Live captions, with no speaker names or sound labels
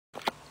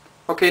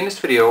Okay, in this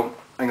video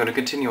I'm going to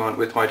continue on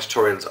with my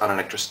tutorials on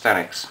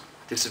electrostatics.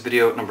 This is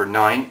video number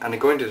 9 and I'm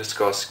going to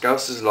discuss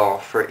Gauss's law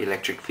for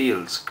electric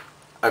fields.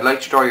 I'd like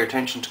to draw your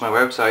attention to my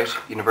website,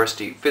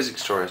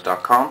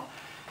 universityphysicstutorials.com,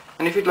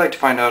 and if you'd like to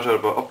find out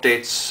about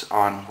updates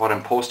on what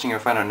I'm posting or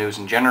find out news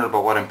in general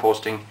about what I'm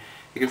posting,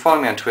 you can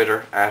follow me on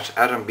Twitter at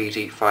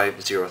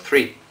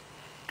AdamBeatty503.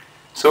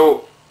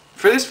 So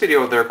for this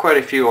video there are quite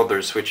a few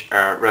others which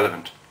are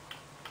relevant,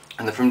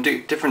 and they're from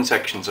different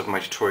sections of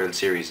my tutorial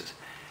series.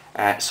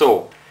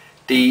 So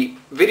the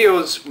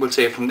videos, we'll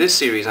say, from this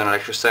series on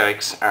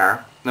electrostatics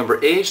are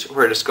number 8,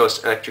 where I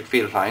discuss electric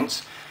field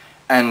lines,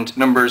 and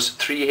numbers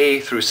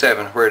 3a through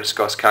 7, where I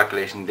discuss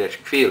calculating the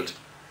electric field.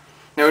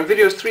 Now in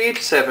videos 3a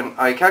to 7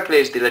 I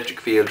calculated the electric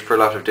field for a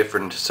lot of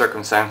different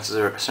circumstances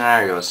or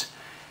scenarios,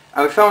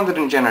 and we found that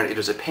in general it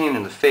was a pain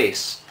in the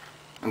face.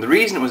 And the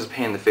reason it was a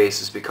pain in the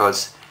face is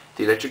because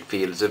the electric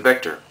field is a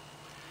vector.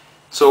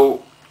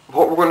 So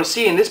what we're going to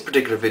see in this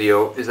particular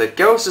video is that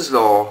Gauss's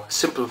law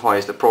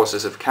simplifies the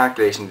process of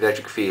calculating the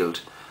electric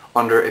field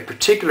under a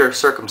particular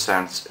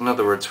circumstance, in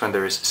other words when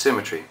there is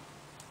symmetry.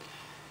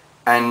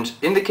 And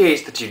in the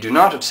case that you do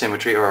not have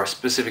symmetry, or a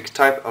specific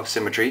type of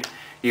symmetry,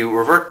 you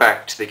revert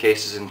back to the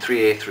cases in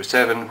 3a through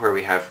 7 where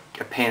we have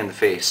a pain in the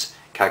face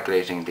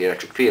calculating the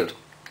electric field.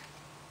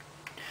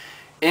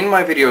 In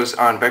my videos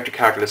on vector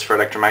calculus for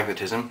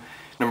electromagnetism,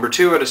 number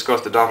 2 I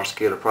discussed the dot or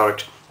scalar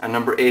product, and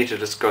number 8 I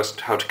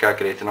discussed how to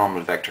calculate the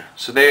normal vector.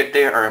 So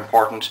they are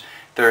important.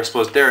 I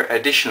suppose they're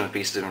additional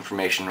pieces of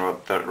information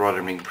rather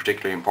than being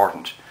particularly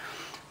important.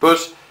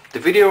 But the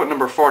video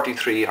number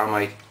 43 on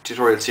my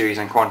tutorial series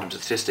on quantum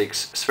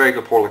statistics,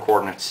 spherical polar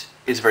coordinates,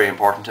 is very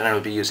important, and I will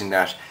be using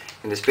that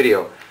in this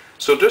video.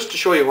 So just to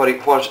show you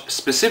what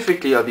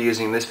specifically I'll be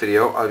using in this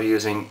video, I'll be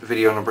using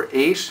video number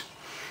 8,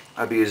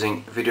 I'll be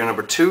using video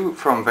number 2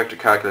 from vector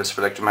calculus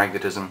for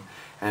electromagnetism,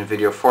 and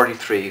video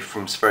 43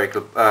 from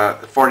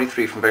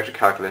vector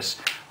calculus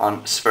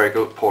on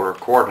spherical polar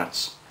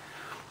coordinates.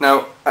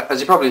 Now, as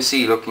you probably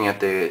see looking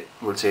at the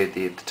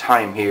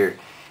time here,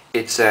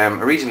 it's a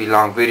reasonably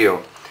long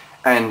video,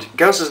 and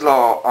Gauss's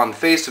law on the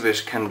face of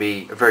it can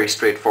be a very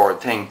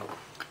straightforward thing,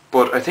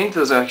 but I think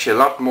there's actually a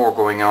lot more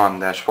going on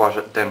than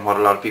what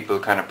a lot of people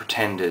kind of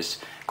pretend is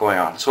going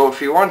on. So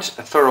if you want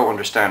a thorough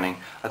understanding,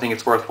 I think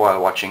it's worthwhile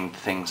watching the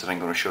things that I'm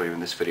going to show you in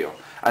this video,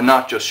 and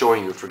not just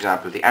showing you, for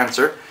example, the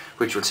answer,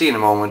 which we'll see in a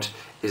moment,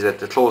 is that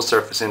the closed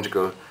surface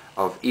integral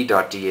of E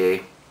dot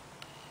dA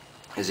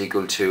is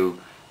equal to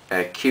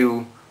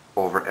Q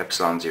over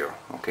epsilon 0.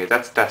 Okay,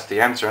 that's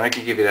the answer, and I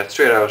can give you that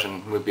straight out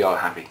and we'll be all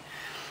happy,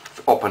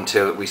 up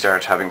until we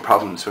start having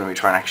problems when we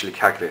try and actually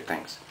calculate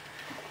things.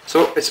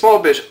 So a small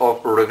bit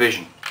of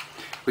revision.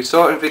 We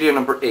saw in video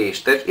number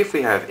 8 that if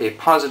we have a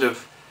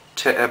positive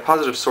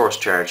source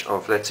charge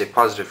of, let's say,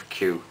 positive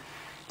Q,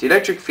 the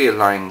electric field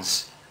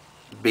lines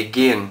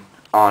begin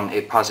on a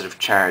positive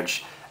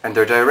charge and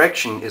their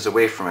direction is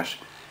away from it,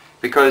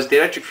 because the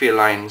electric field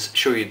lines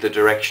show you the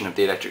direction of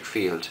the electric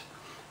field.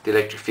 The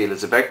electric field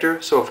is a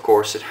vector, so of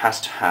course it has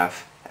to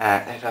have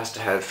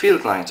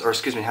field lines, or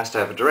excuse me, it has to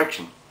have a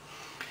direction.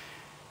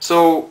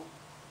 So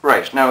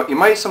right, now you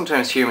might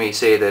sometimes hear me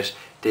say that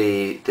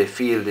the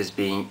field is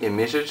being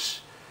emitted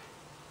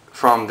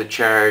from the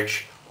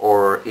charge,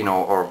 or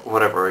or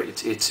whatever,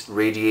 it's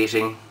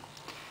radiating.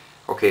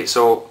 Okay,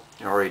 so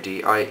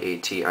radiating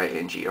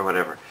or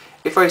whatever.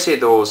 If I say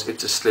those,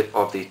 it's a slip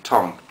of the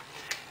tongue,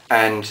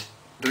 and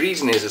the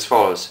reason is as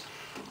follows.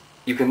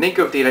 You can think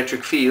of the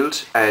electric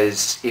field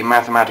as a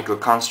mathematical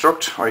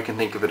construct, or you can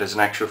think of it as an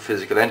actual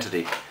physical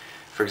entity.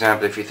 For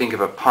example, if you think of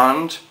a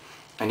pond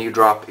and you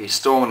drop a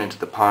stone into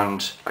the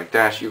pond like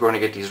that, you're going to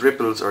get these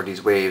ripples or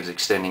these waves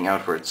extending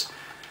outwards.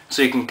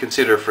 So you can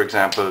consider, for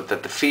example,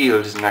 that the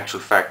field is in actual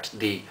fact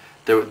the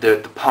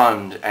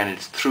pond, and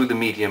it's through the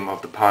medium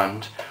of the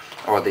pond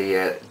or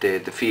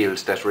the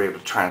fields that we're able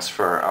to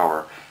transfer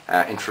our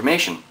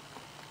information.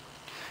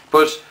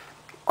 But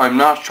I'm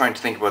not trying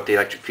to think about the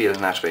electric field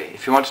in that way.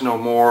 If you want to know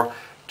more,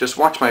 just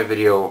watch my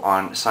video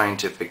on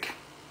scientific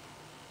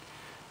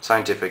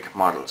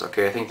models.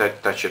 Okay, I think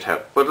that should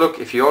help. But look,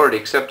 if you already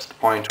accept the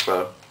point,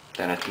 well,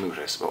 then it's moot,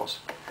 I suppose.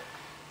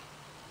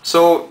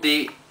 So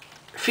the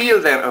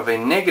field then of a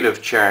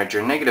negative charge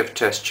or negative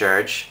test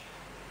charge,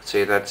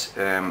 say that's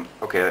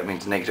okay, that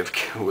means negative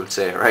Q, we'll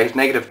say, right?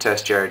 Negative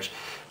test charge,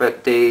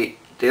 but the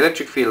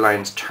electric field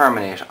lines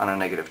terminate on a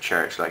negative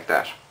charge like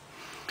that.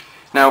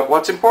 Now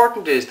what's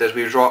important is that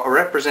we draw a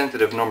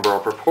representative number or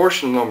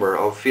proportional number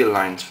of field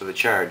lines for the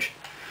charge.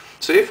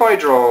 So if I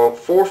draw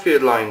 4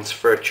 field lines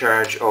for a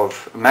charge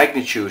of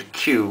magnitude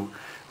Q,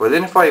 well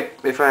then if I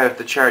have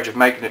the charge of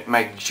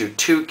magnitude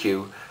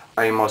 2Q,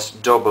 I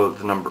must double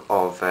the number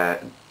of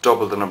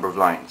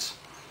lines.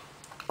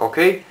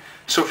 Okay?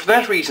 So for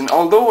that reason,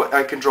 although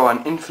I can draw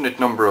an infinite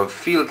number of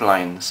field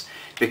lines,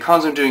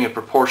 because I'm doing it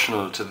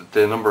proportional to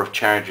the number of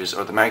charges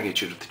or the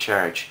magnitude of the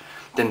charge,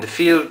 then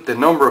the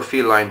number of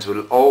field lines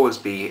will always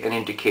be an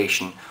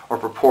indication or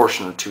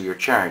proportional to your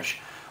charge.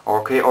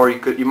 Okay, or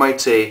you might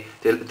say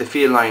the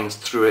field lines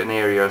through an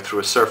area, through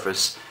a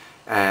surface,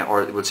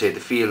 or we'll say the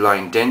field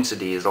line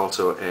density is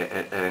also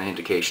an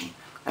indication,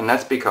 and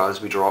that's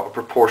because we draw a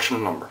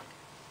proportional number.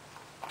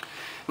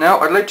 Now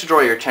I'd like to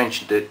draw your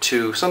attention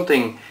to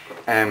something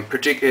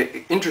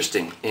particularly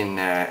interesting in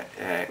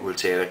we'll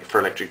say for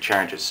electric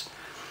charges.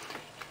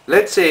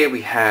 Let's say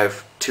we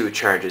have two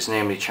charges,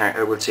 namely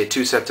we'll say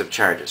two sets of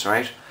charges,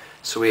 right?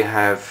 So we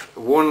have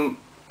one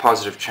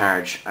positive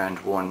charge and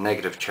one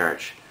negative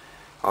charge.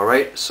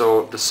 Alright,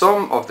 so the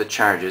sum of the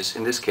charges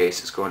in this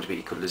case is going to be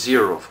equal to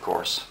 0, of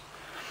course.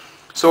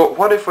 So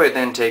what if I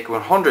then take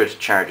 100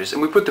 charges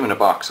and we put them in a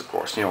box, of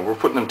course, you know, we're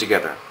putting them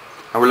together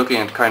and we're looking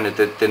at kind of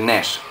the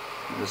net.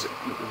 There's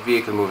a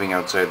vehicle moving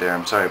outside there,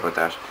 I'm sorry about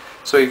that.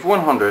 So you have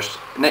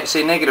 100,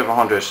 say negative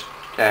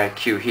 100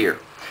 Q here.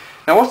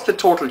 Now what's the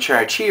total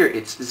charge here?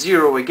 It's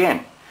 0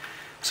 again.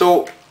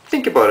 So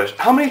think about it.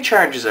 How many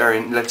charges are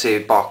in, let's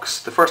say,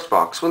 box, the first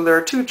box? Well, there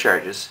are 2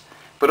 charges.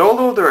 But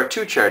although there are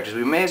 2 charges,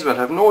 we may as well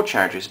have no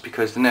charges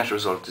because the net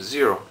result is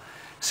 0.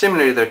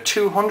 Similarly, there are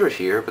 200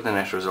 here, but the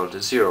net result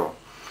is 0.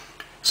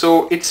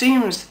 So it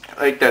seems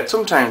like that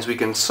sometimes we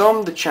can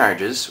sum the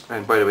charges,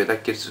 and by the way,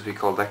 that gives us, we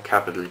call that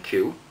capital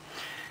Q.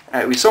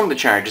 We sum the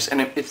charges,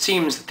 and it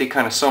seems that they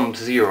kind of sum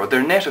to 0.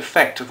 Their net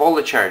effect of all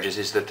the charges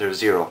is that they're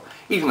 0,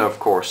 even though, of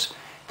course,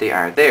 they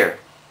are there.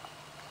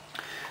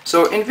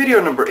 So in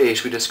video number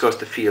 8, we discussed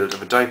the field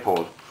of a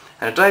dipole.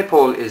 And a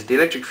dipole is the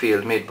electric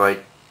field made by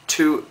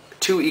two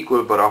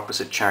equal but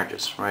opposite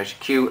charges, right?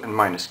 Q and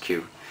minus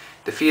Q.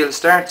 The field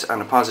starts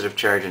on a positive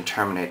charge and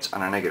terminates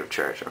on a negative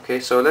charge. Okay,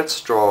 so let's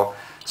draw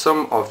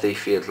some of the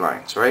field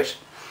lines, right?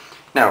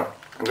 Now,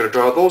 I'm going to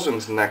draw those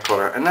ones in that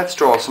color, and let's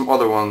draw some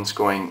other ones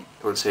going,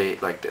 we'll say,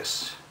 like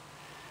this.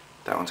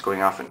 That one's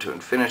going off into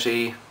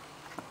infinity.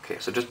 Okay,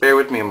 so just bear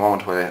with me a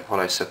moment while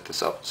I set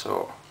this up.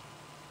 So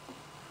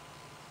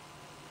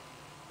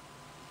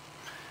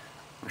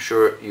I'm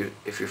sure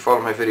if you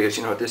follow my videos,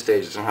 you know at this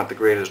stage I'm not the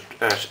greatest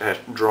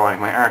at drawing.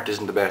 My art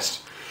isn't the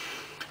best.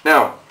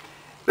 Now,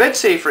 let's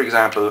say, for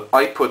example,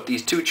 I put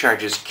these 2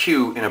 charges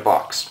Q in a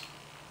box.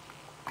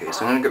 Okay,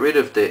 so I'm going to get rid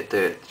of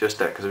just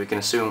that because we can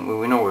assume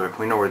we know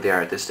where they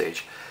are at this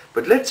stage.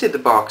 But let's say the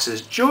box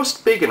is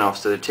just big enough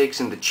so that it takes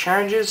in the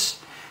charges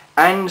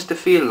and the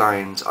field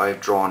lines I've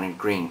drawn in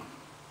green.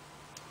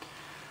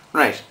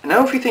 Right,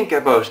 now if you think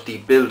about the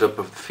build-up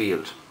of the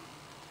field,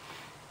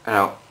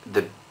 now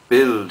the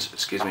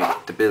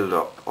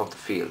build-up of the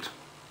field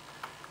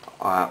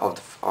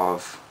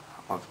of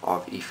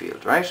E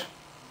field, right?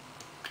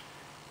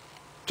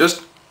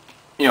 Just,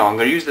 you know, I'm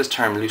going to use this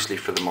term loosely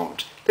for the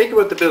moment. Think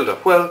about the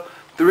build-up. Well,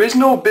 there is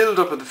no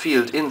build-up of the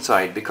field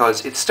inside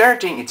because it's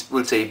starting,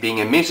 we'll say, being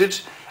emitted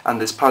on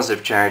this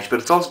positive charge, but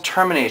it's also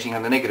terminating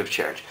on the negative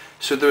charge.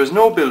 So there is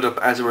no build-up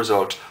as a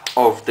result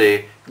of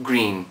the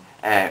green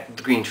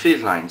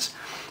field lines.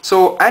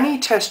 So any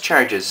test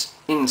charges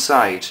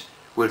inside,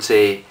 we'll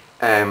say,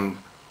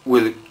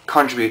 will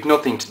contribute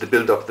nothing to the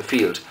build-up of the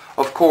field.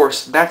 Of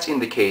course, that's in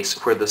the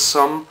case where the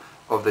sum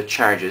of the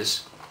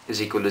charges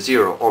is equal to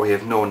 0, or we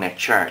have no net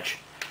charge.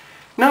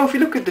 Now if you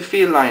look at the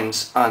field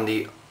lines on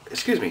the,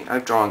 excuse me,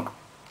 I've drawn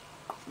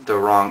the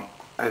wrong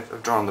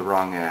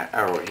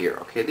arrow here.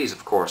 Okay, these,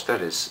 of course,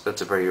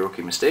 that's a very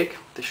rookie mistake.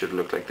 They should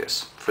look like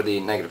this for the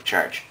negative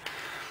charge.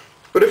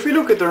 But if we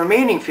look at the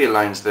remaining field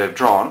lines that I've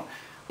drawn,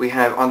 we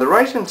have on the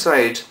right hand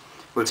side,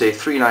 we'll say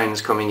 3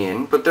 lines coming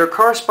in, but their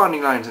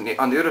corresponding lines on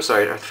the other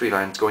side are 3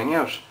 lines going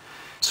out.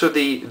 So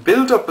the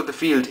build-up of the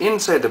field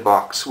inside the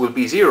box will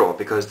be 0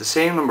 because the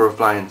same number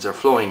of lines are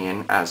flowing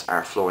in as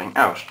are flowing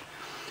out.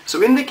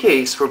 So in the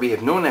case where we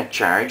have no net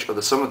charge, or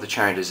the sum of the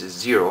charges is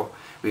 0,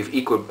 we have the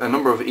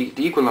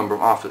equal number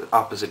of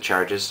opposite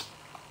charges,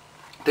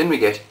 then we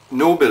get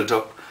no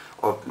build-up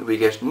of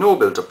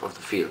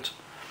the field.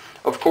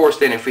 Of course,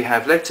 then if we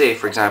have, let's say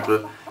for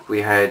example,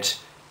 we had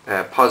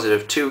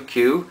positive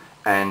 2Q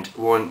and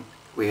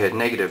we had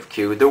negative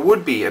Q, there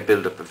would be a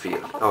build-up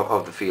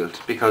of the field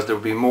because there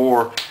would be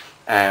more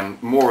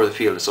of the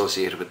field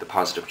associated with the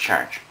positive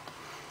charge.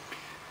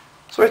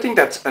 So I think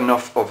that's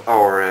enough of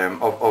our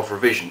of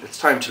revision. It's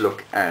time to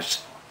look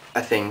at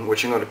a thing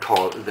which I'm going to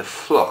call the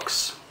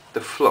flux. The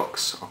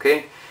flux,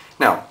 okay?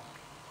 Now,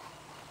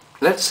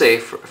 let's say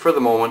for the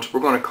moment we're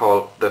going to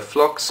call the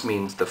flux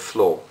means the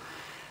flow.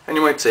 And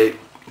you might say,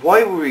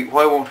 why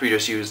won't we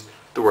just use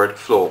the word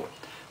flow?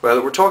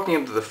 Well, we're talking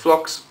about the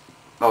flux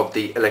of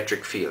the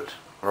electric field,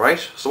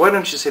 alright? So why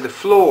don't you say the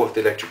flow of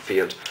the electric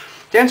field?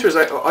 The answer is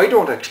I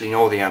don't actually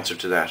know the answer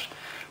to that,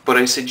 but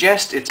I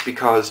suggest it's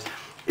because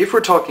if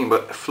we're talking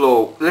about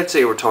flow, let's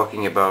say we're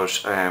talking about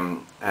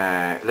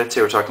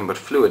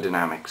fluid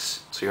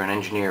dynamics. So you're an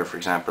engineer, for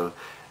example.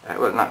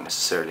 Well, not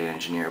necessarily an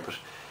engineer, but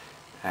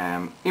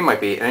you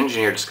might be an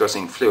engineer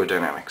discussing fluid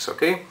dynamics,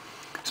 okay?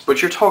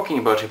 But you're talking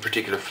about a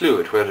particular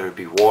fluid, whether it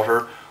be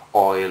water,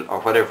 oil, or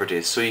whatever it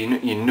is. So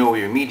you know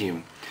your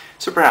medium.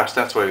 So perhaps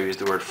that's why we use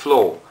the word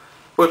flow.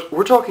 But when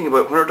we're talking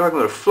about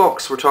a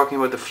flux, we're talking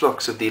about the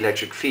flux of the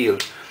electric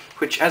field,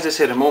 which, as I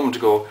said a moment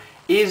ago,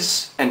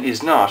 is and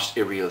is not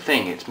a real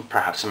thing. It's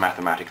perhaps a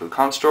mathematical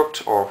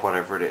construct or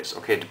whatever it is,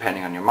 okay,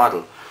 depending on your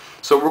model.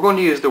 So we're going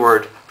to use the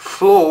word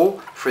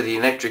flow for the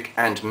electric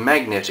and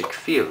magnetic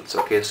fields.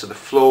 Okay, so the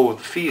flow of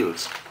the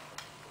fields.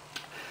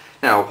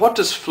 Now, what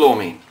does flow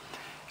mean?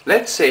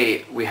 Let's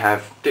say we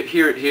have,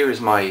 here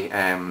is my,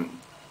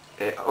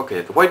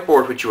 okay, the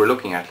whiteboard which you were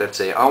looking at. Let's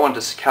say I want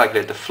to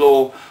calculate the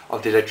flow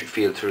of the electric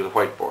field through the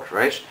whiteboard,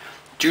 right?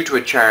 Due to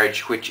a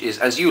charge which is,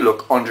 as you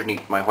look,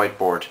 underneath my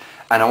whiteboard,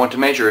 and I want to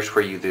measure it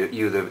where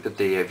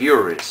the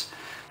viewer is.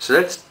 So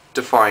let's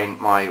define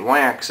my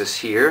y-axis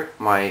here,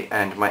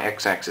 and my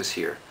x-axis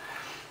here.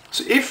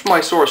 So if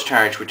my source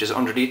charge, which is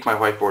underneath my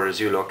whiteboard as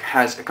you look,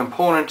 has a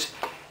component,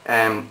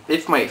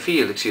 if my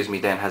field, excuse me,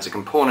 then has a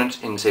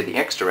component in, say, the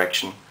x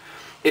direction,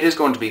 it is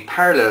going to be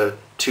parallel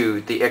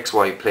to the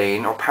xy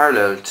plane, or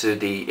parallel to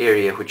the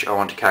area which I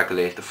want to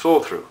calculate the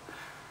flow through.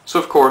 So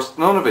of course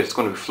none of it is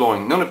going to be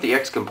flowing, none of the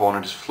x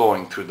component is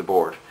flowing through the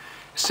board.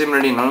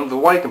 Similarly, none of the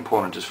y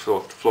component is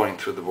flowing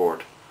through the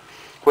board.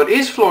 What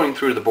is flowing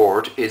through the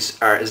board is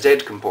our z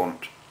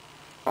component.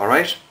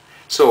 Alright?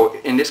 So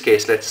in this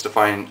case, let's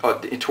define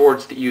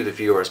towards you, the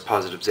viewer, as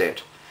positive z.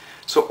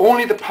 So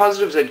only the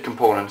positive z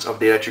components of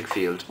the electric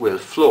field will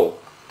flow.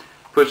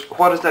 But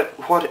what is that?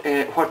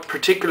 What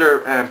particular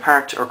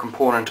part or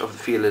component of the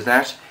field is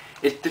that?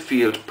 It's the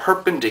field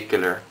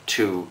perpendicular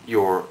to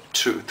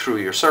through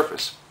your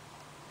surface.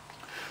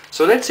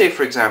 So let's say,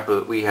 for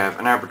example, we have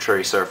an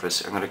arbitrary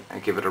surface. I'm going to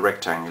give it a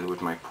rectangle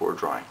with my poor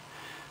drawing.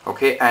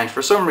 Okay, and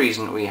for some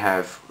reason we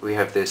have the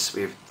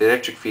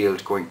electric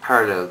field going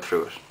parallel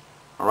through it.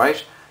 All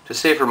right. To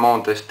say for a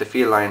moment that the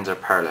field lines are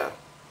parallel.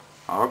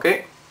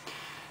 Okay.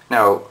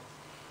 Now,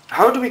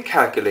 how do we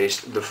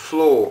calculate the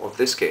flow of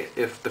this case?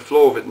 If the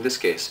flow of it in this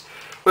case,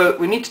 well,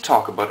 we need to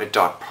talk about a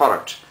dot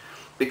product,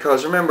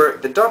 because remember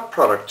the dot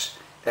product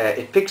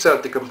it picks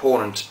out the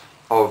component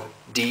of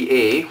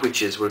dA,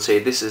 which is, we'll say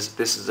this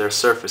is their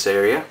surface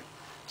area.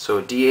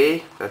 So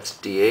dA, that's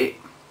dA.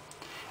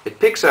 It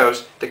picks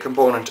out the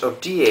component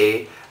of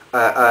dA,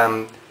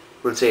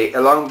 we'll say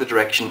along the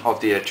direction of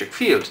the electric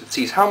field. It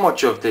sees how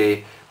much of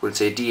the, we'll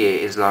say dA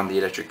is along the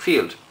electric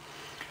field.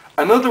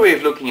 Another way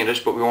of looking at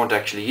it, but we won't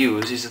actually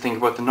use, is to think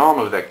about the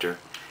normal vector.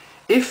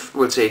 If,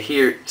 we'll say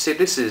here, say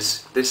this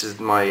is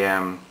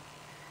my,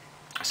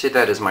 say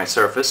that is my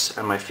surface,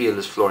 and my field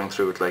is flowing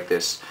through it like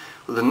this.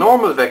 Well, the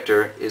normal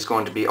vector is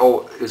going to be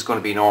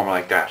normal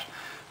like that.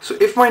 So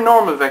if my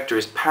normal vector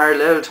is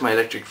parallel to my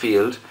electric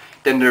field,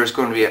 then there's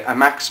going to be a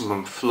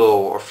maximum flow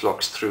or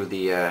flux through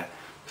the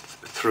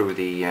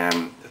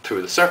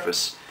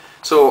surface.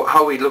 So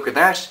how we look at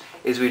that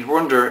is we'd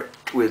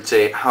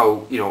say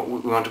how, we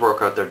want to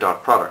work out their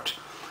dot product.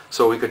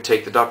 So we could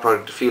take the dot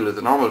product of the field with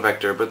the normal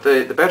vector, but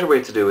the better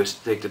way to do is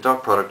to take the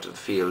dot product of the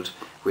field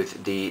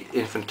with the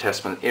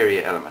infinitesimal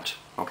area element.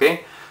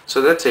 Okay? So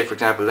let's say, for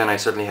example, then I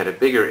suddenly had a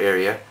bigger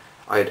area.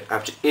 I'd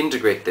have to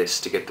integrate this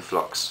to get the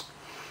flux.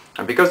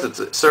 And because it's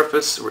a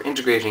surface, we're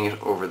integrating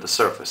it over the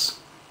surface.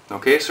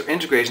 Okay, so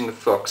integrating the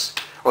flux,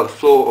 or the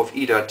flow of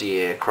E dot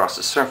dA across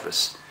the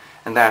surface.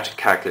 And that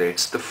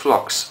calculates the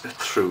flux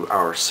through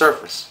our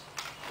surface.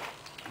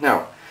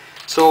 Now,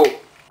 so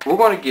we're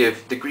going to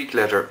give the Greek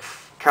letter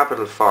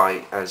capital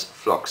Phi as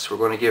flux. We're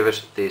going to give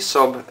it the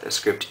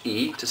subscript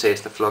E to say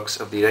it's the flux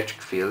of the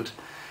electric field.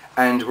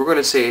 And we're going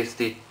to say it's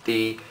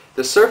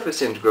the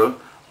surface integral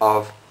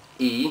of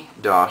E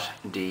dot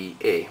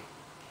dA.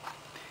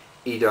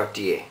 E dot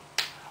dA.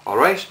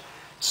 Alright?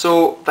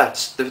 So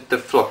that's the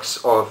flux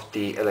of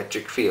the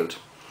electric field.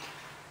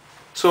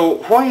 So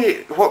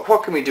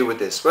what can we do with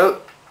this?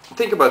 Well,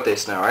 think about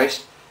this now,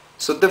 right?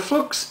 So the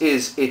flux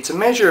it's a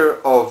measure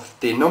of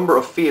the number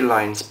of field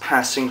lines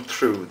passing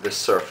through the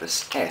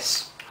surface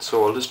S.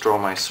 So I'll just draw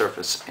my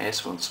surface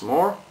S once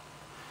more.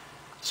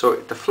 So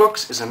the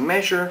flux is a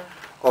measure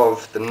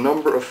of the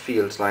number of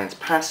field lines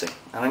passing,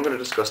 and I'm going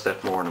to discuss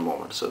that more in a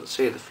moment. So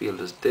say the field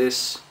is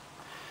this.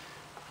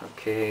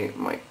 Okay,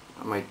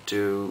 I might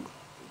do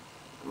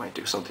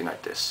something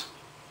like this.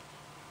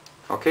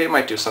 Okay, it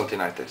might do something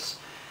like this.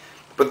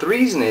 But the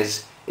reason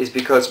is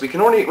because we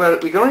can only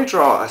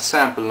draw a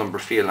sample number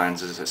of field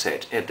lines, as I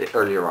said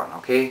earlier on.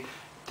 Okay,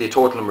 the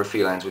total number of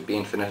field lines would be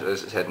infinite,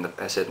 as I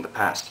said in the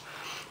past.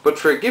 But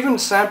for a given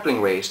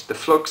sampling rate, the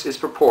flux is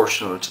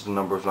proportional to the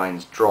number of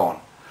lines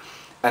drawn,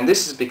 and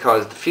this is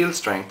because the field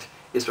strength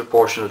is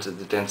proportional to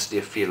the density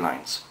of field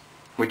lines,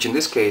 which in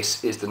this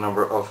case is the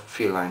number of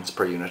field lines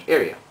per unit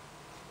area.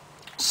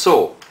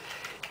 So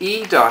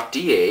E dot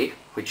dA,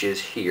 which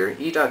is here,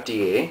 E dot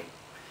dA,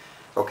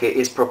 okay,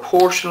 is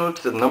proportional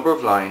to the number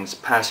of lines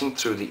passing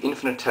through the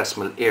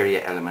infinitesimal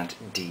area element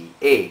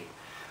dA.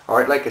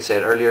 Alright, like I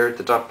said earlier,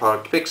 the dot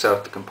product picks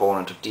out the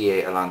component of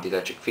dA along the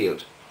electric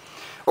field.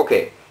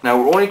 Okay, now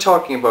we're only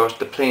talking about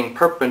the plane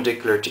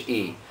perpendicular to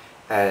E.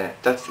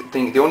 That's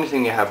the only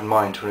thing you have in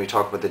mind when we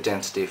talk about the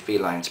density of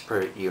field lines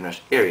per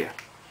unit area.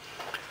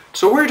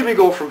 So where do we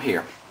go from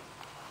here?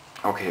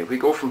 Okay, we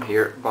go from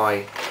here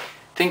by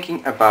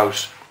thinking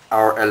about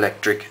our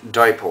electric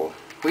dipole.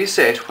 We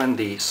said when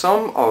the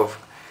sum of,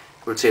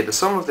 we'll say the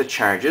sum of the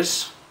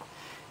charges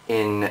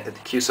in the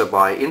Q sub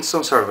I in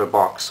some sort of a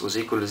box was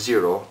equal to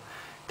 0,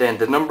 then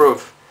the number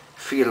of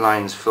field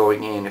lines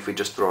flowing in, if we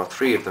just draw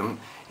 3 of them,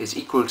 is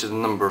equal to the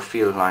number of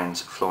field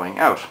lines flowing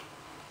out.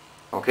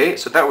 Okay,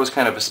 so that was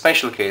kind of a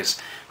special case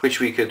which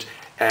we could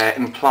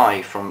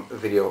imply from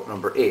video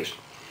number 8.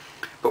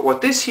 But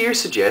what this here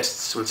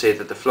suggests, we'll say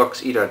that the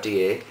flux E dot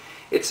dA,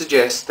 it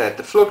suggests that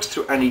the flux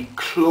through any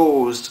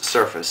closed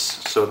surface,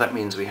 so that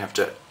means we have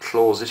to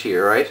close it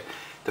here, right?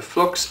 The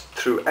flux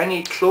through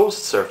any closed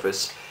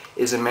surface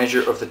is a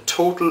measure of the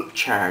total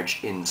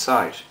charge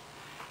inside.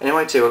 And you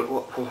might say,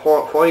 well,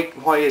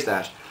 why is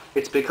that?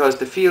 It's because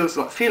the field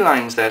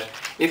lines that,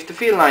 if the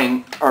field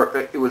line, or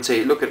it will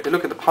say, look at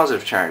the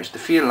positive charge, the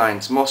field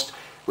lines must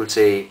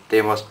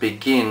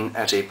begin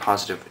at a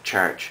positive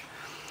charge.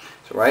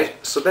 So, right?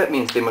 So that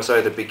means they must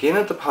either begin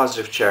at the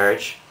positive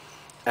charge,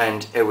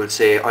 and it will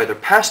say either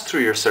pass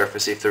through your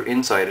surface if they're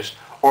inside it,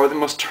 or they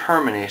must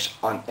terminate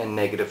on a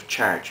negative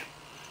charge.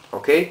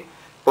 Okay?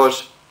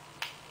 But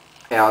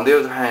on the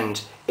other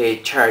hand, a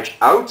charge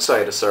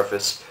outside a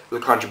surface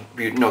will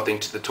contribute nothing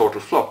to the total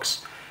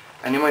flux.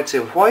 And you might say,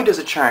 why does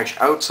a charge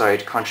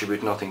outside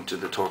contribute nothing to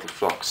the total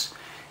flux?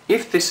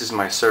 If this is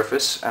my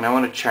surface and I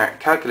want to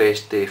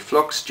calculate the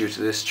flux due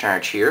to this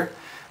charge here,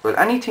 well,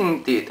 any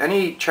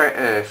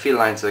field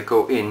lines that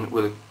go in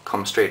will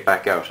come straight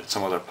back out at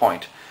some other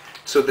point.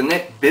 So the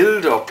net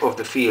build-up of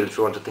the field, if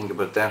you want to think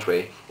about it that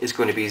way, is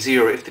going to be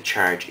 0 if the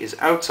charge is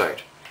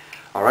outside.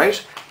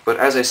 Alright? But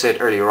as I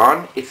said earlier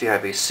on, if you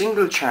have a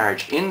single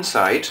charge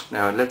inside,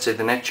 now let's say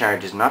the net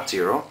charge is not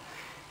 0,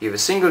 you have a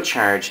single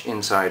charge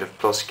inside of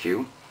plus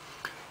Q,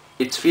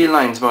 its field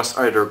lines must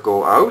either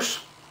go out,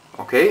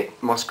 okay,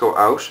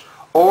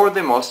 or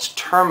they must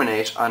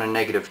terminate on a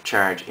negative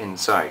charge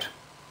inside.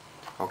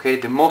 Okay,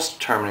 they must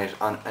terminate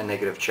on a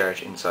negative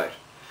charge inside.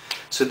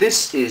 So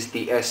this is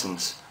the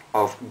essence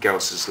of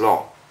Gauss's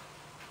law.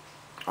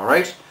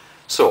 Alright,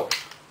 so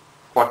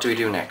what do we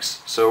do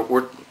next?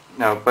 So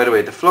now, by the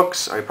way, the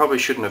flux, I probably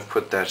shouldn't have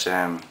put that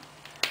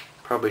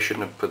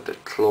the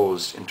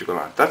closed integral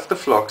on. That's the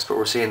flux, but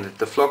we're saying that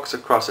the flux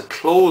across a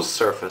closed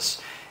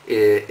surface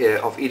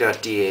of E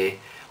dot dA,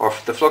 or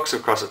the flux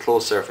across a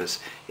closed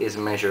surface, is a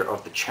measure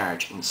of the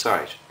charge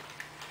inside.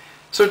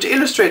 So to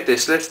illustrate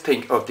this, let's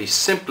think of the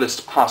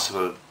simplest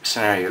possible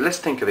scenario. Let's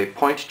think of a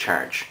point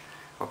charge.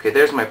 Okay,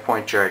 there's my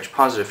point charge,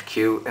 positive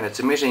Q, and it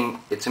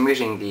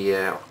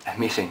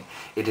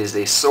is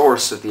a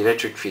source of the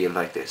electric field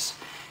like this.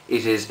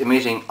 It is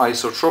emitting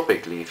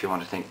isotropically, if you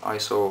want to think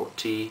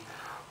isotopically,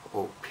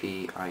 or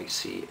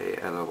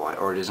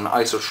it is an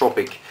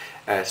isotropic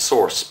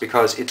source,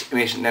 because it's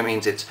emitting, that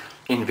means it's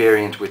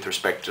invariant with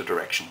respect to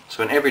direction.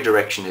 So in every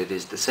direction it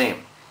is the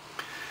same.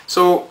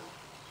 So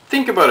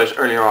think about it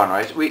earlier on,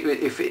 right?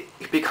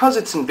 Because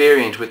it's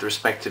invariant with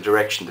respect to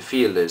direction, the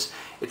field is,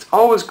 it's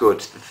always good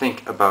to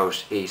think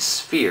about a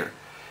sphere.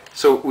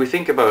 So we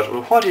think about,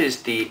 well,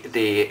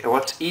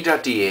 what's E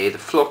dot dA, the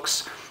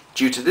flux,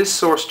 due to this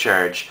source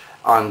charge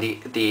on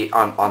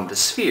the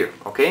sphere,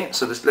 okay?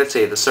 So let's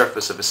say the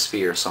surface of a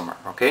sphere somewhere,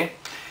 okay?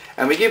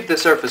 And we give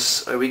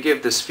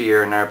the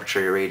sphere an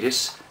arbitrary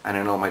radius, and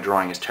I know my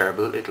drawing is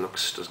terrible, it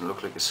doesn't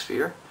look like a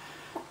sphere.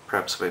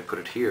 Perhaps if I put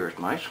it here it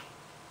might.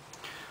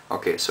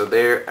 Okay, so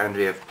there, and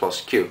we have plus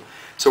Q.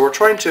 So we're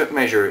trying to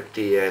measure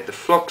the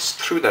flux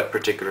through that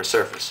particular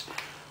surface.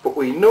 But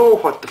we know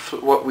what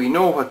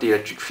the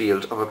electric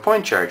field of a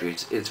point charge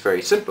is. It's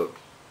very simple.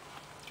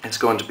 It's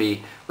going to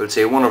be, we'll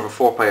say 1 over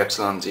 4 pi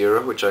epsilon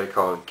 0, which I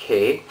call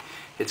K.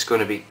 It's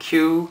going to be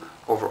Q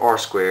over R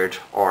squared,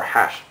 R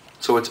hat.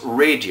 So it's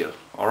radial,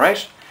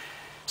 alright?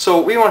 So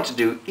we want to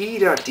do E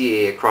dot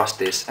dA across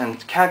this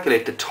and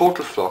calculate the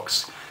total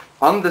flux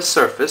on the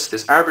surface,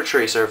 this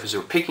arbitrary surface.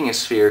 We're picking a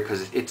sphere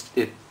because it's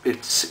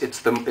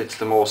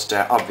the most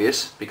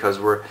obvious, because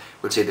we'll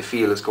say the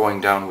field is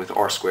going down with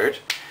R squared.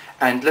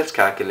 And let's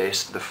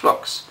calculate the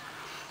flux.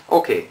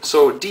 Okay,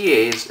 so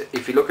dA is,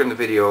 if you look in the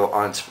video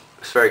on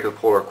spherical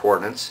polar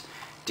coordinates,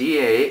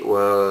 dA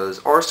was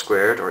R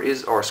squared, or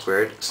is R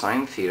squared,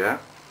 sine theta,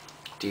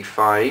 d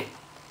phi,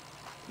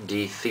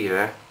 d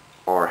theta,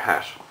 R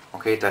hat.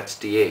 Okay, that's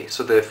dA.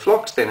 So the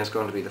flux then is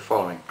going to be the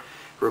following.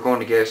 We're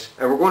going to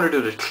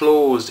do the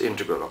closed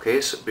integral,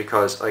 okay, so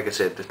because, like I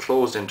said, the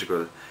closed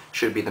integral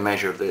should be the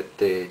measure of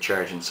the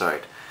charge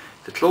inside.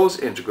 The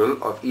closed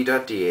integral of E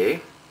dot dA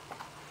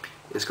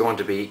is going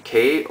to be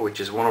K,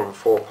 which is 1 over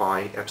 4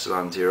 pi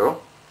epsilon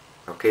 0.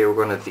 Okay, we're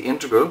going to have the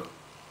integral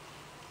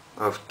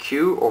of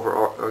Q over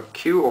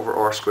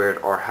R squared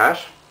R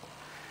hat,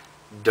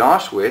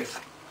 dotted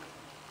with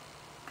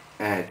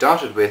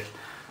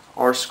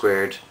R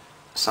squared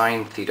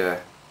sine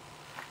theta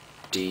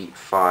d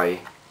phi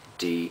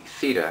d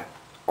theta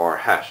R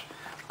hat.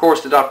 Of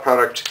course, the dot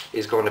product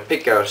is going to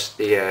pick out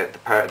the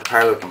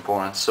parallel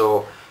components,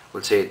 so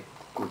we'll say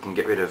we can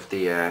get rid of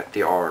the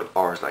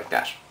R's like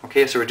that.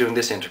 Okay, so we're doing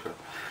this integral.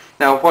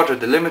 Now, what are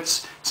the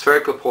limits?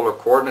 Spherical polar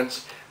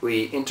coordinates,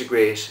 we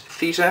integrate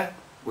theta,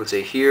 we'll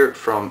say here,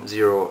 from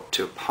 0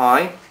 to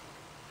pi.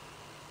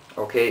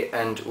 Okay,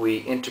 and we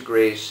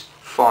integrate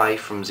phi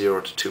from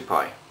 0 to 2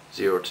 pi.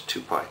 0 to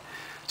 2 pi.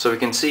 So we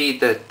can see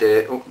that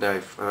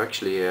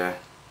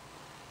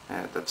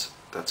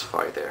That's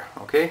phi there,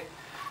 okay?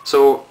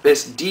 So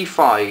this d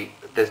phi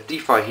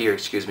here,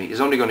 excuse me,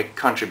 is only going to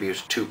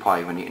contribute 2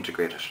 pi when you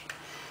integrate it.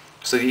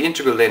 So the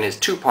integral then is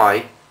 2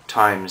 pi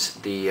times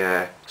the,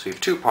 so you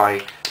have 2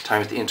 pi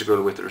times the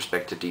integral with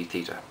respect to d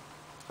theta.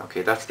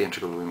 Okay, that's the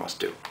integral we must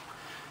do.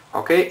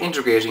 Okay,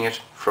 integrating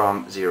it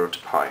from 0 to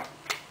pi.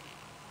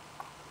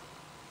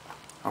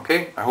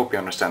 Okay, I hope you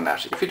understand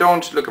that. If you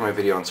don't, look at my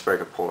video on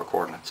spherical polar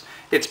coordinates.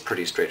 It's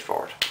pretty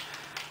straightforward.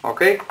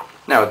 Okay,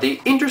 now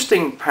the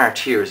interesting part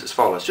here is as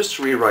follows. Just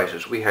to rewrite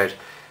it, we had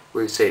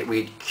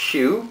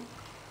q,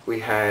 we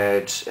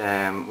had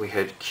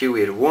q,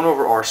 we had 1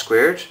 over r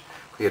squared,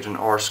 we had an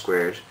r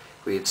squared,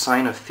 we had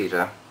sine of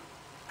theta,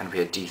 and we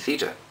had d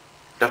theta.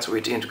 That's what we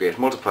had to integrate,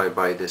 multiplied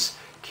by this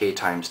k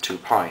times 2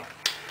 pi.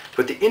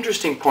 But the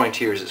interesting point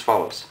here is as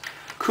follows.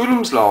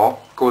 Coulomb's law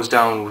goes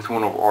down with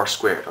 1 over r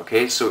squared,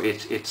 okay? So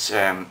it's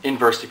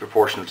inversely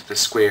proportional to the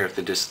square of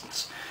the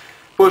distance.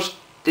 But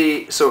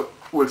so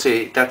we'll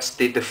say that's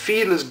the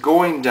field is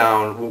going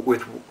down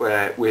with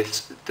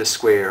the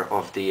square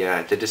of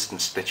the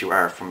distance that you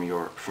are from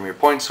your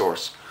point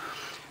source.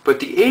 But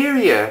the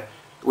area,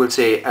 we'll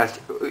say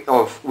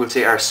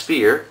our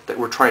sphere that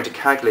we're trying to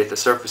calculate the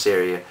surface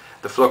area,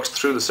 the flux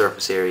through the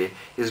surface area,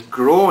 is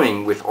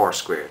growing with r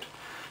squared.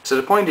 So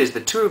the point is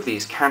the two of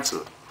these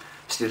cancel.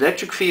 So the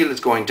electric field is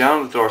going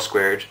down with r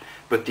squared,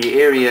 but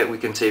the area, we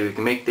can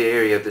make the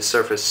area of the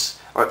surface,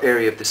 or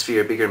area of the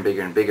sphere bigger and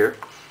bigger and bigger.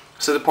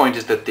 So the point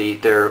is that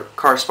their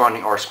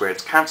corresponding r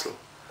squareds cancel.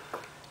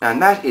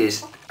 And that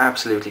is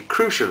absolutely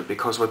crucial,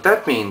 because what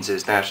that means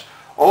is that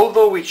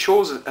although we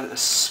chose a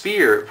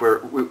sphere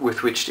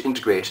with which to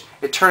integrate,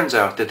 it turns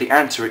out that the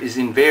answer is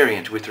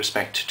invariant with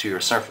respect to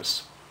your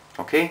surface.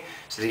 Okay?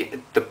 So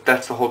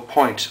that's the whole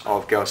point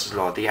of Gauss's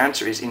law. The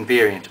answer is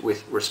invariant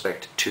with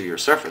respect to your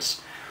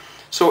surface.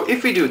 So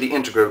if we do the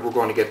integral, we're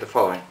going to get the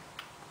following.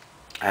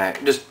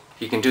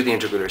 You can do the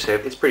integral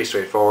yourself. It's pretty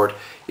straightforward.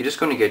 You're just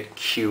going to get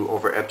q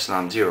over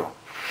epsilon 0.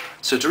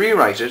 So to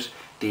rewrite it,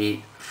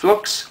 the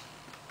flux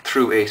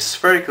through a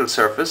spherical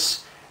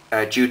surface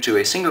due to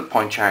a single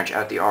point charge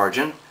at the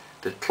origin,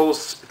 the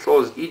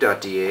closed E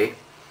dot dA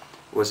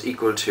was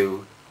equal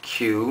to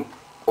q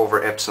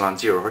over epsilon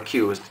 0, where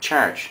q is the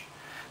charge.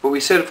 But we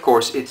said, of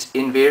course, it's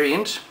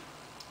invariant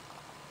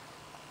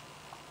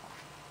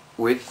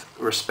with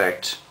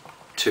respect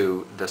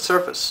to the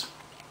surface.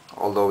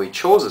 Although we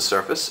chose a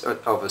surface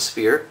of a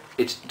sphere,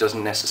 it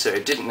didn't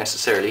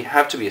necessarily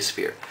have to be a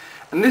sphere.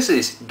 And this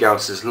is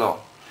Gauss's law.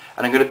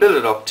 And I'm going to build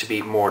it up to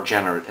be more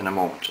general in a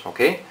moment,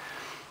 okay?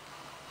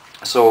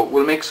 So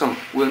we'll make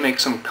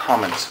some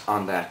comments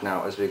on that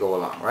now as we go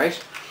along,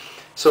 right?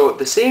 So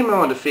the same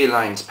amount of field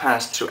lines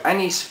pass through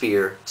any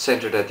sphere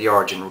centered at the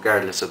origin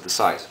regardless of the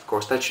size. Of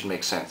course, that should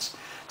make sense.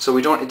 So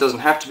it doesn't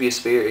have to be a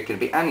sphere, it can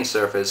be any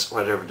surface,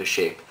 whatever the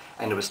shape,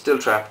 and it will still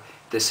trap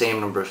the same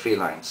number of field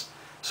lines.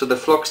 So the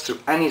flux through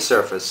any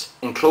surface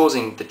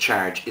enclosing the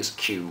charge is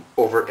q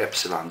over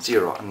epsilon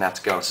 0, and that's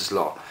Gauss's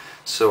law.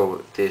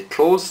 So the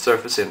closed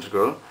surface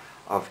integral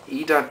of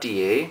E dot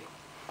dA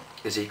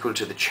is equal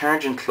to the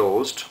charge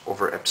enclosed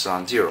over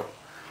epsilon 0.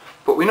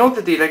 But we know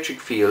that the electric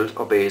field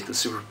obeys the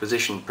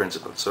superposition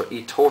principle. So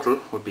E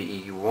total would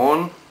be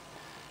E1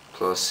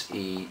 plus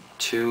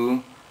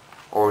E2,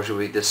 or it would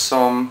be the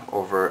sum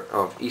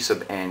of E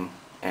sub n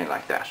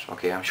like that.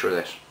 Okay, I'm sure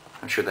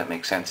that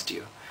makes sense to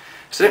you.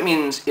 So that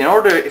means, in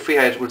order, if we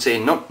had, we'll say,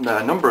 a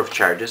number of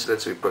charges,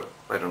 let's say we put,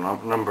 I don't know,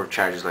 a number of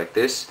charges like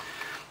this,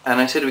 and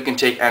I said we can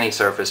take any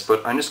surface,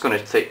 but I'm just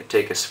going to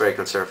take a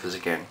spherical surface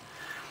again.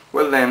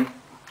 Well then,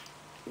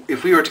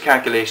 if we were to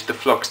calculate the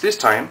flux this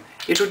time,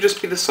 it would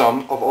just be the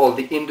sum of all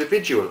the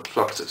individual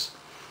fluxes.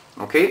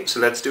 Okay, so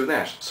let's do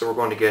that. So we're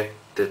going to get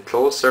the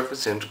closed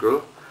surface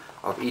integral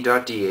of E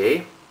dot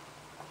dA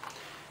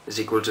is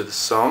equal to the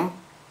sum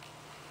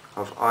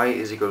of I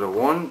is equal to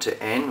 1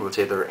 to n, we'll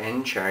say there are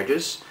n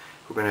charges.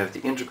 We're going to have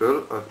the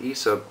integral of E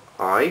sub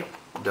I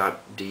dot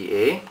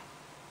dA,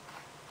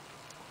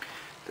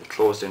 the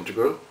closed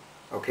integral,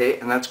 okay,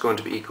 and that's going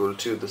to be equal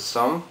to the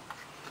sum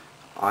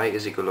I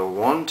is equal to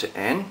 1 to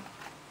n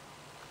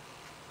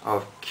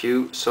of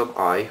q sub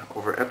I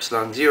over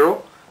epsilon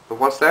 0. But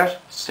what's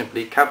that?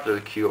 Simply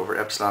capital Q over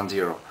epsilon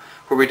 0,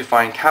 where we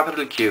define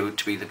capital Q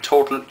to be the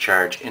total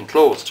charge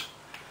enclosed.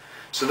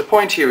 So the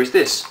point here is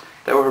this,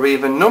 that where we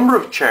have a number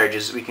of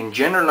charges, we can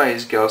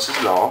generalize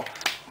Gauss's law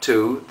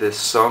to the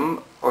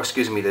sum, or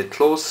excuse me, the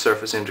closed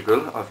surface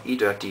integral of E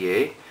dot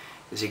dA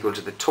is equal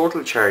to the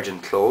total charge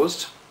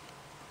enclosed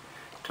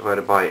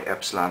divided by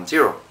epsilon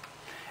 0.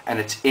 And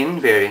it's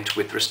invariant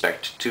with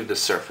respect to the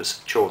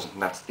surface chosen.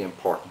 That's the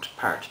important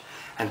part.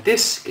 And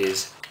this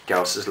is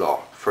Gauss's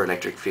law for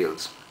electric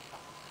fields.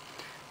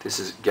 This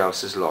is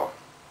Gauss's law.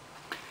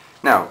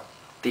 Now,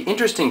 the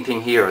interesting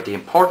thing here, or the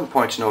important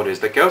point to note, is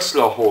that Gauss's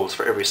law holds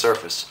for every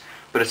surface,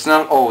 but it's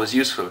not always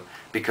useful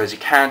because you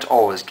can't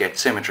always get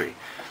symmetry.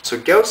 So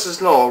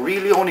Gauss's law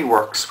really only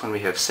works when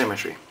we have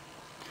symmetry.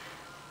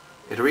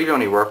 It really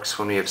only works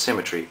when we have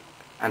symmetry.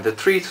 And the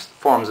three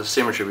forms of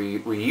symmetry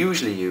we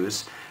usually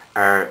use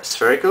are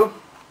spherical,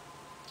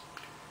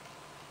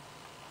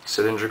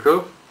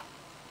 cylindrical,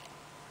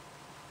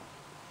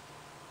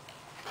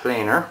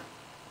 planar,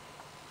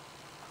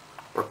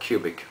 or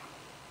cubic.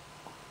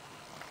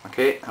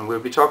 Okay, and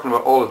we'll be talking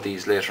about all of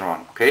these later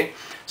on. Okay,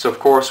 so of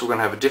course we're going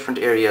to have a different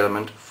area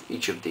element for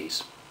each of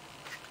these.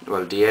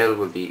 Well, DL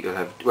will be, you'll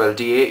have, well,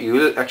 DA, you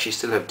will actually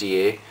still have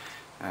DA,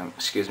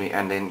 excuse me,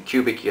 and then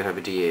cubic you'll have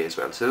a DA as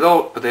well.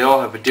 So but they all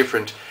have a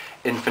different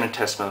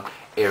infinitesimal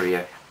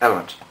area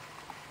element.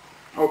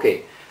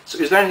 Okay, so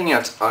is there anything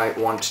else I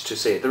want to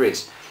say? There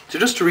is. So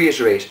just to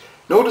reiterate,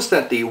 notice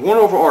that the 1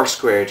 over r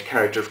squared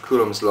character of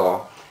Coulomb's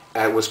law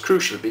was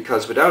crucial,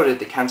 because without it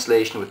the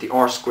cancellation with the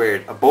r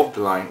squared above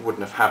the line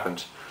wouldn't have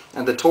happened,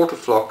 and the total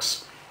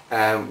flux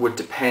would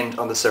depend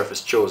on the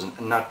surface chosen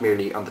and not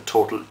merely on the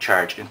total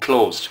charge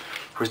enclosed.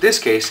 For this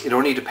case it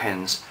only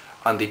depends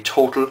on the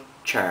total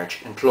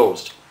charge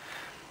enclosed.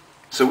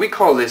 So we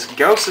call this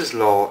Gauss's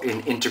law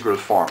in integral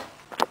form.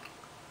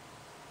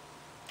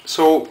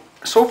 So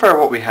far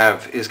what we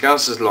have is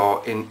Gauss's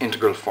law in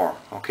integral form.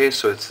 Okay,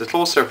 so it's the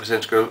closed surface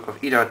integral of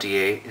E dot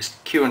dA is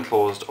Q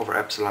enclosed over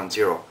epsilon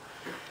 0.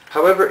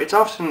 However, it's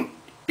often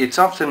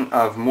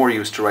of more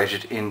use to write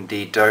it in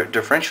the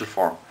differential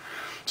form.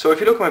 So if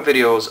you look at my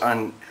videos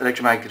on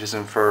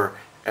electromagnetism for,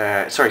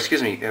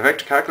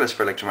 vector calculus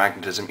for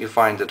electromagnetism, you'll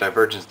find the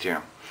divergence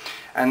theorem.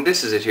 And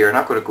this is it here. I'm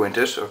not going to go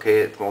into it,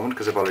 okay, at the moment,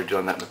 because I've already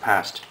done that in the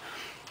past.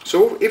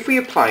 So if we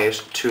apply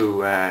it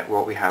to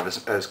what we have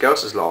as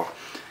Gauss's law,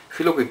 if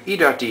you look at E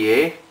dot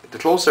dA, the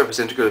closed surface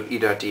integral of E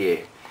dot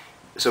dA.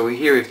 So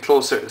here we have the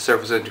closed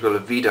surface integral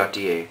of V dot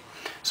dA.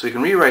 So we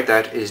can rewrite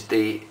that as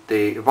the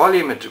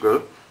volume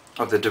integral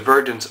of the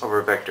divergence of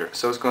our vector.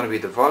 So it's going to be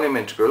the volume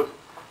integral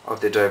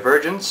of the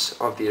divergence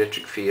of the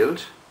electric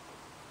field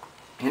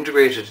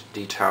integrated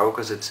d tau,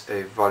 because it's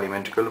a volume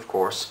integral of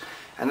course,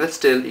 and that's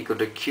still equal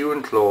to Q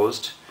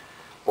enclosed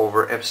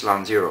over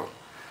epsilon 0.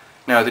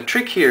 Now the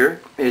trick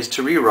here is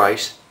to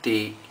rewrite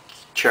the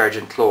charge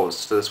enclosed.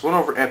 So it's 1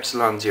 over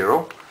epsilon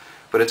 0,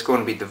 but it's going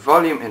to be the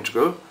volume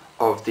integral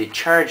of the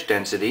charge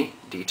density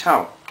d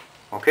tau.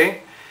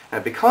 Okay? Now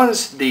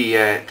because the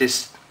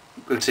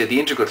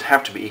integrals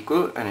have to be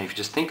equal, and if you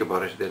just think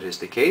about it, that is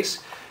the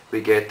case, we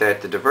get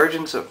that the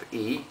divergence of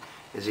E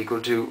is equal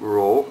to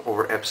rho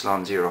over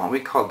epsilon 0, and we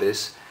call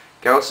this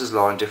Gauss's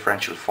law in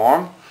differential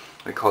form.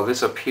 We call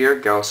this up here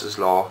Gauss's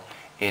law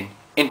in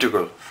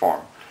integral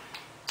form.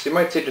 So you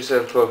might say to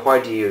yourself, well,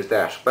 why do you use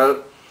that?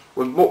 Well,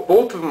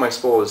 both of them, I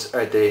suppose,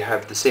 they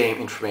have the same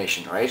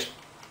information, right?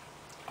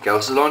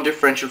 Gauss's law in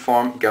differential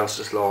form,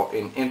 Gauss's law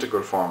in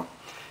integral form.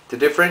 The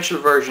differential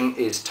version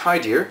is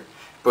tidier,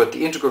 but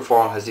the integral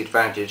form has the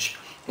advantage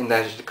in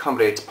that it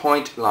accommodates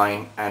point,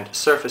 line and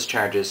surface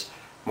charges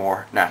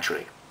more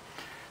naturally.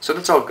 So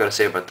that's all I've got to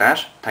say about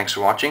that. Thanks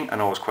for watching. I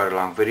know it was quite a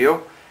long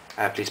video.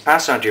 Please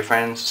pass it on to your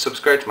friends,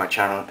 subscribe to my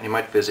channel, and you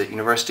might visit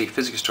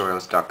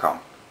universityphysicstutorials.com.